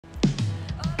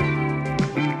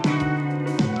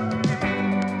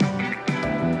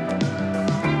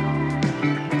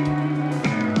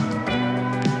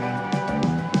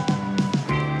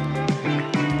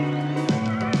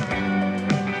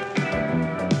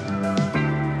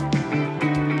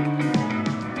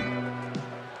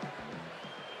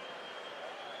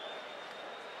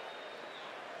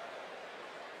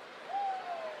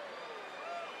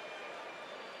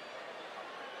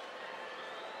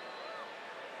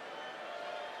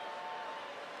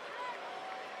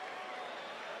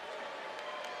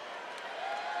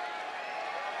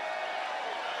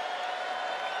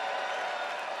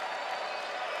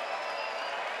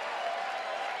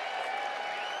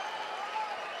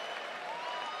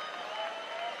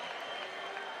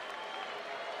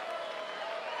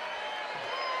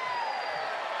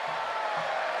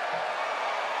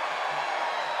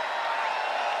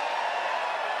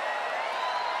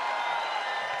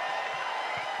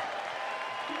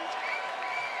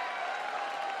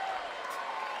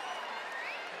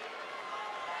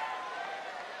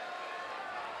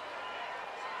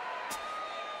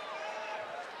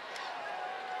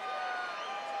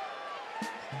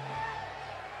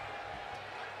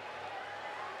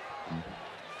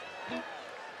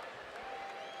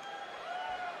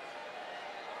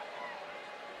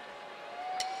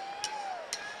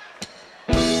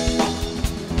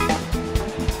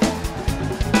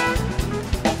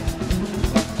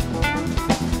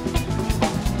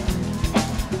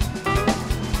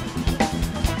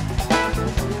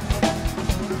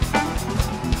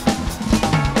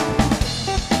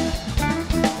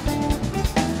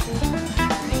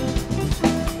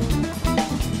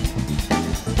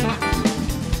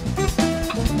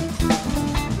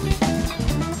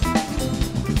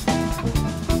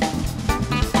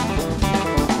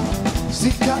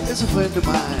was a friend of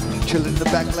mine, chilling in the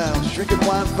back lounge, drinking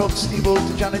wine from Steve-O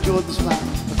to Johnny Jordan's line,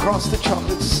 across the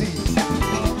chocolate sea.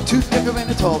 Two thicker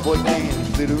and a tall boy man,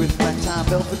 glittering black time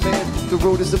velvet man. The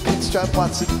road is a pinstripe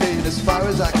Watson fan as far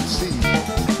as I can see.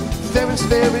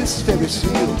 Ferris,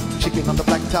 wheel, chicken on the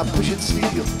blacktop pushing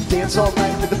steel. Dance all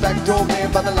night with the back door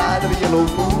man by the light of a yellow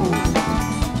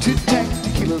moon. Two-tank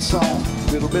tequila song,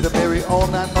 little bit of Mary all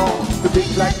night long. The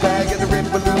big black bag and the red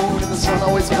balloon, and the sun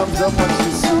always comes up much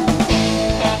too soon.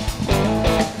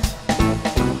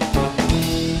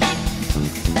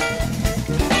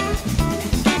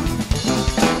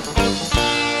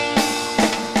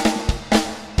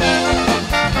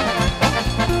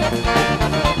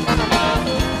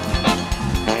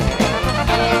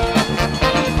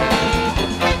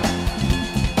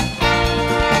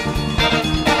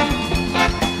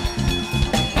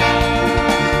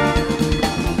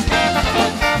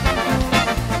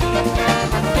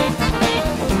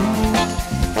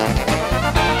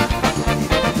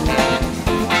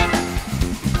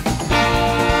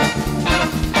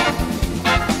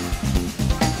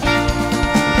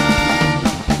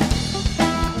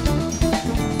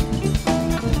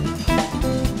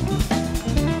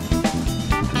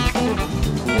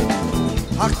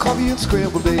 Hot coffee and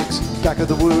scrambled eggs, back of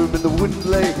the worm and the wooden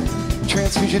leg,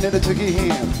 transfusion and a turkey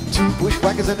ham, two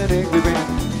bushwhackers and an angry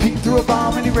man. Peeked through a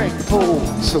bomb and he rang the pole,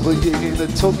 sommelier in the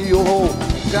Tokyo hole.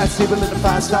 Glass table in a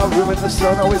five-star room and the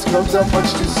sun always comes up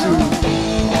much too soon.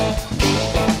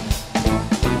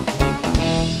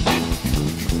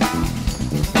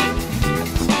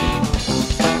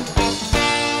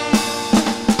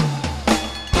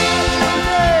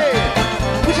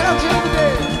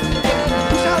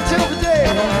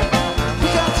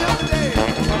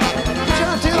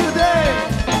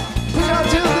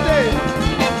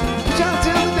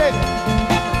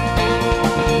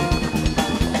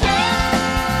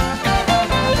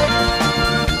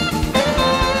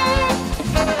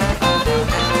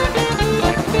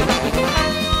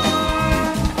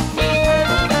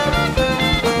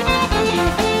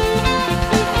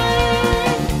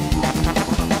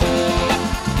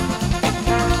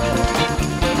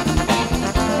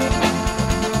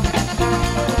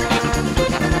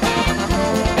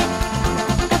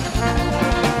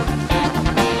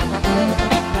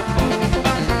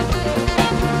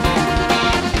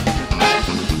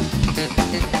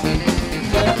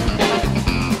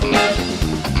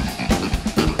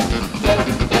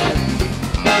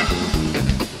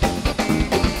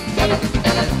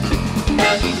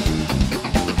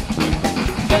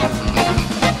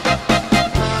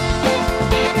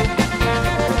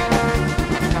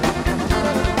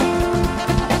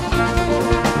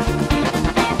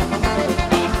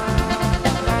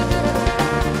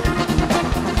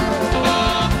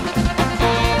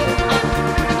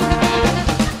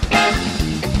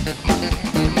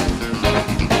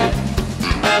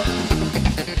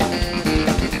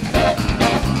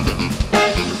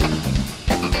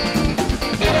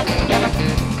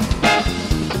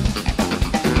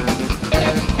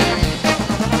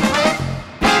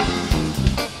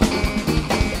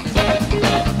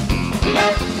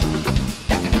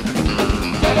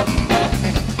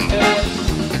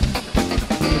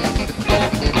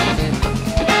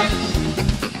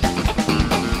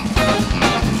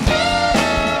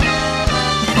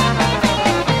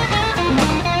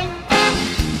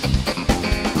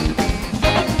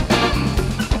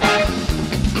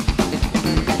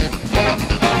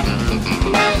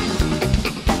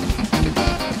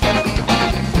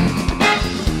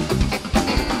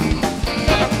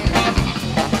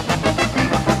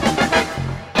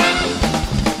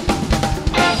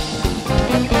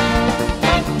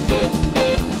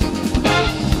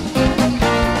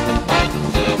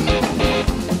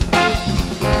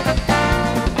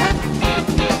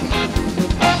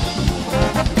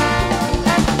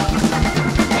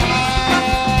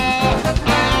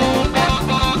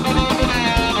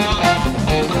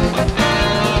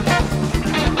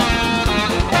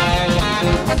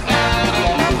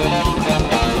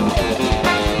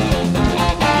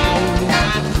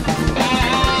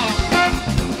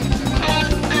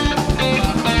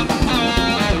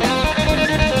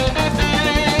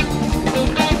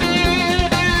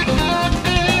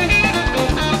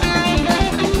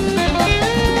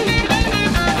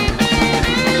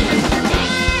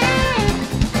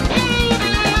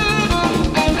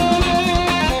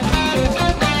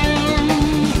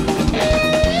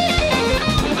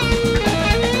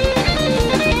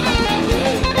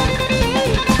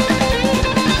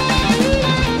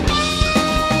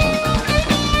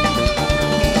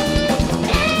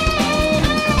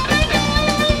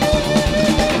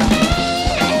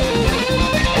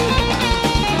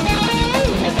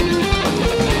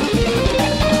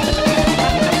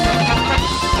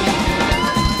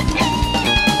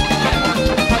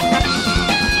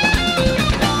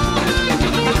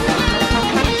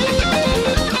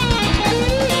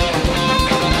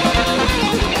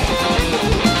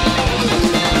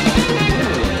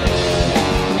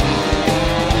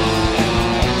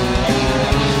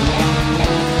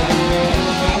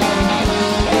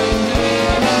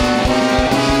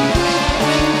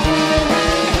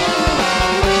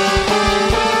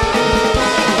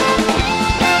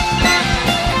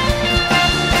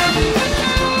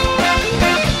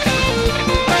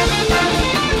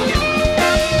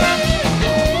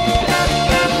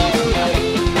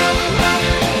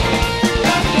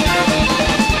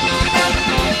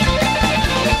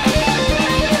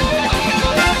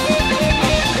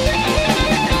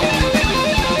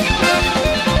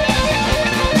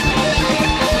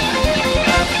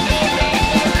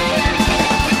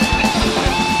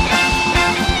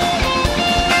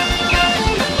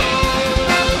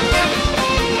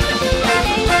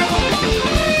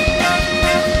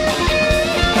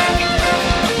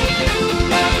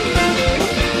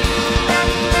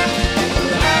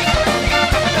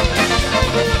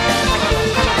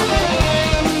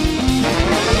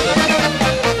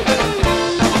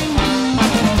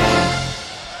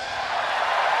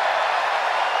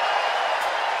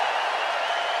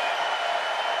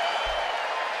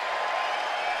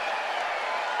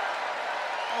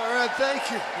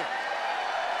 Thank you.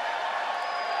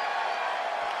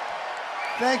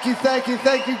 Thank you, thank you,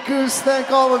 thank you, Goose.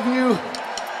 Thank all of you.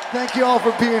 Thank you all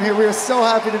for being here. We are so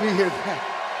happy to be here.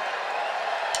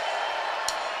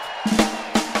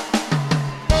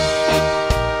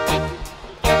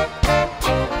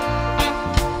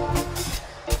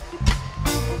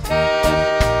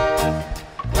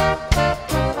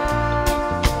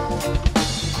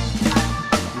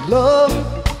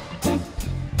 Love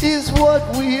is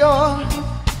what we are,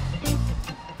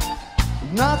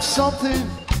 not something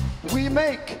we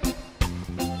make.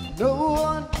 No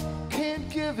one can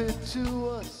give it to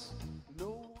us.